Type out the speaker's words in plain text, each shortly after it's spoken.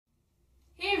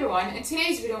Hey everyone, in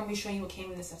today's video I'm going to be showing you what came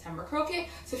in the September Curlkit,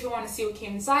 so if you want to see what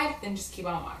came inside, then just keep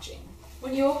on watching.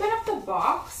 When you open up the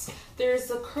box, there's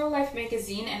the Curl Life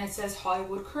magazine and it says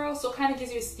Hollywood Curl, so it kind of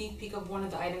gives you a sneak peek of one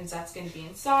of the items that's going to be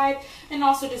inside, and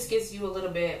also just gives you a little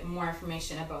bit more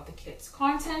information about the kit's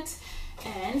content.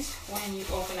 And when you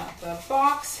open up the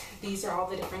box, these are all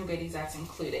the different goodies that's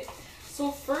included.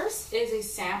 So first is a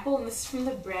sample, and this is from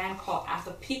the brand called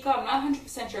Athlepica. I'm not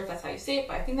 100% sure if that's how you say it,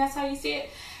 but I think that's how you say it.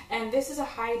 And this is a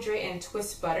hydrate and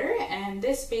twist butter, and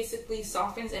this basically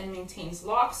softens and maintains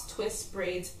locks, twists,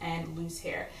 braids, and loose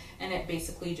hair. And it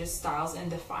basically just styles and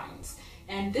defines.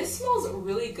 And this smells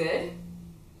really good.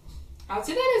 I would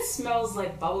say that it smells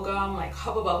like bubblegum, like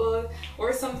Hubba Bubba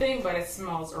or something, but it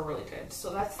smells really good.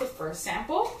 So that's the first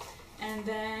sample. And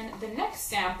then the next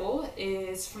sample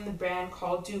is from the brand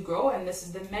called Do Grow, and this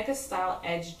is the Mega Style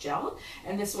Edge Gel,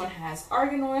 and this one has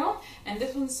argan oil, and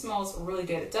this one smells really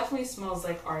good. It definitely smells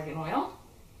like argan oil.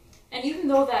 And even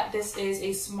though that this is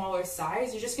a smaller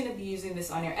size, you're just going to be using this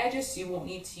on your edges, so you won't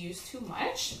need to use too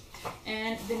much.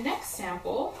 And the next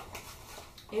sample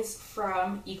is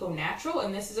from Eco Natural,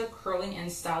 and this is a curling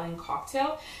and styling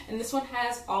cocktail, and this one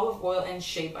has olive oil and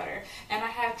shea butter. And I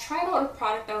have tried out a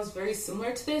product that was very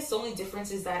similar to this. The only difference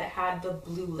is that it had the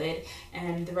blue lid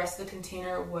and the rest of the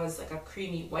container was like a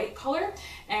creamy white color,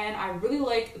 and I really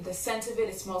like the scent of it.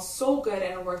 It smells so good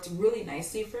and it worked really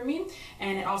nicely for me,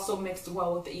 and it also mixed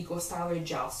well with the Eco Styler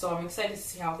gel, so I'm excited to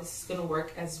see how this is going to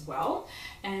work as well.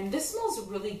 And this smells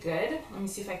really good. Let me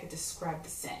see if I could describe the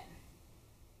scent.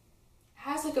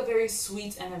 Has like a very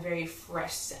sweet and a very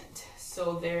fresh scent.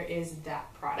 So there is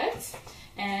that product.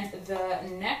 And the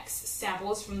next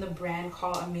sample is from the brand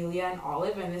called Amelia and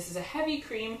Olive, and this is a heavy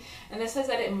cream, and this says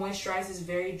that it moisturizes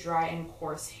very dry and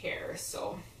coarse hair.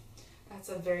 So that's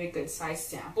a very good size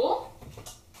sample.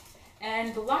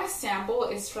 And the last sample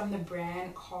is from the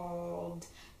brand called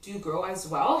Do Grow as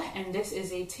well, and this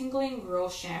is a tingling grow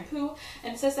shampoo,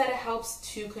 and it says that it helps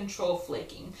to control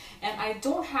flaking. And I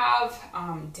don't have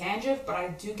dandruff, but I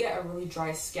do get a really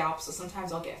dry scalp, so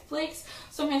sometimes I'll get flakes,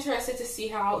 so I'm interested to see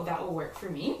how that will work for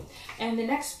me. And the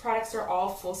next products are all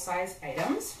full-size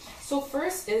items. So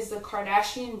first is the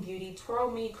Kardashian Beauty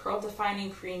Twirl Me Curl Defining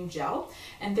Cream Gel,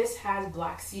 and this has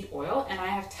black seed oil, and I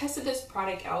have tested this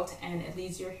product out and it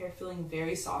leaves your hair feeling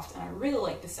very soft, and I really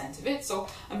like the scent of it, so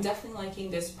I'm definitely liking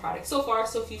this product so far.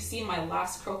 So if you've seen my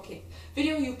last Curlkit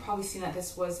video, you've probably seen that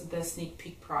this was the sneak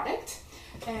peek product.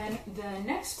 And the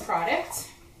next product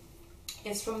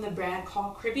is from the brand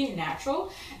called Caribbean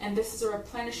Natural, and this is a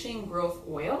replenishing growth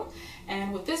oil.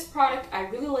 And with this product, I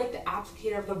really like the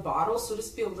applicator of the bottle, so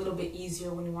just be a little bit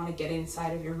easier when you want to get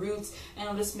inside of your roots, and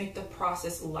it'll just make the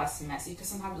process less messy, because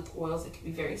sometimes with oils it can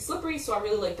be very slippery. So I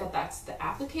really like that that's the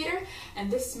applicator, and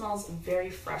this smells very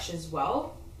fresh as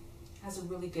well. Has a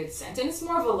really good scent, and it's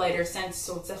more of a lighter scent,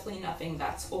 so it's definitely nothing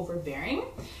that's overbearing.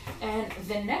 And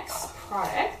the next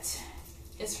product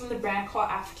is from the brand called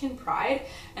African Pride,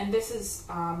 and this is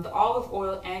the olive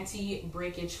oil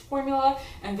anti-breakage formula,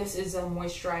 and this is a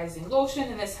moisturizing lotion,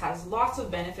 and this has lots of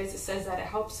benefits. It says that it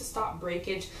helps to stop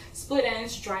breakage, split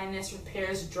ends, dryness,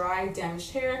 repairs dry,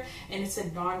 damaged hair, and it's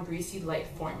a non-greasy light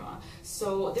formula.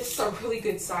 So this is a really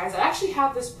good size. I actually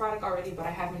have this product already, but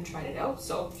I haven't tried it out,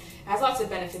 so it has lots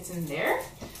of benefits in there.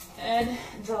 And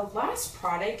the last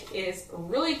product is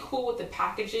really cool with the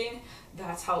packaging.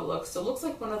 That's how it looks. So it looks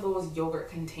like one of those yogurt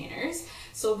containers.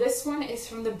 So this one is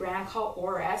from the brand called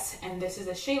ORS, and this is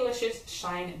a Shealicious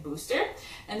Shine Booster,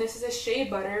 and this is a shea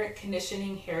butter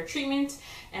conditioning hair treatment.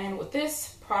 And with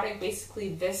this product, basically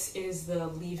this is the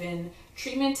leave-in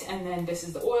treatment, and then this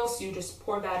is the oil, so you just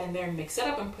pour that in there, mix it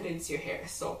up, and put it into your hair.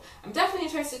 So I'm definitely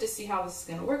interested to see how this is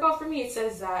going to work out for me. It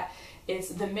says that it's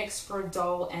the mix for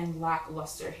dull and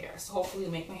lackluster hair, so hopefully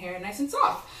it'll make my hair nice and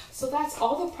soft. So that's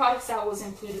all the products that was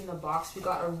included in the box. We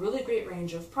got a really great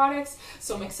range of products,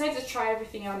 so I'm excited to try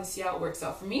everything out and see how it works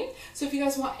out for me. So if you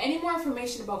guys want any more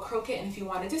information about Curlkit, and if you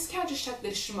want a discount, just check the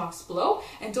description box below,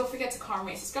 and don't forget to comment,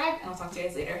 rate, subscribe, and I'll talk to you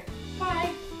guys later.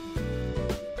 Bye!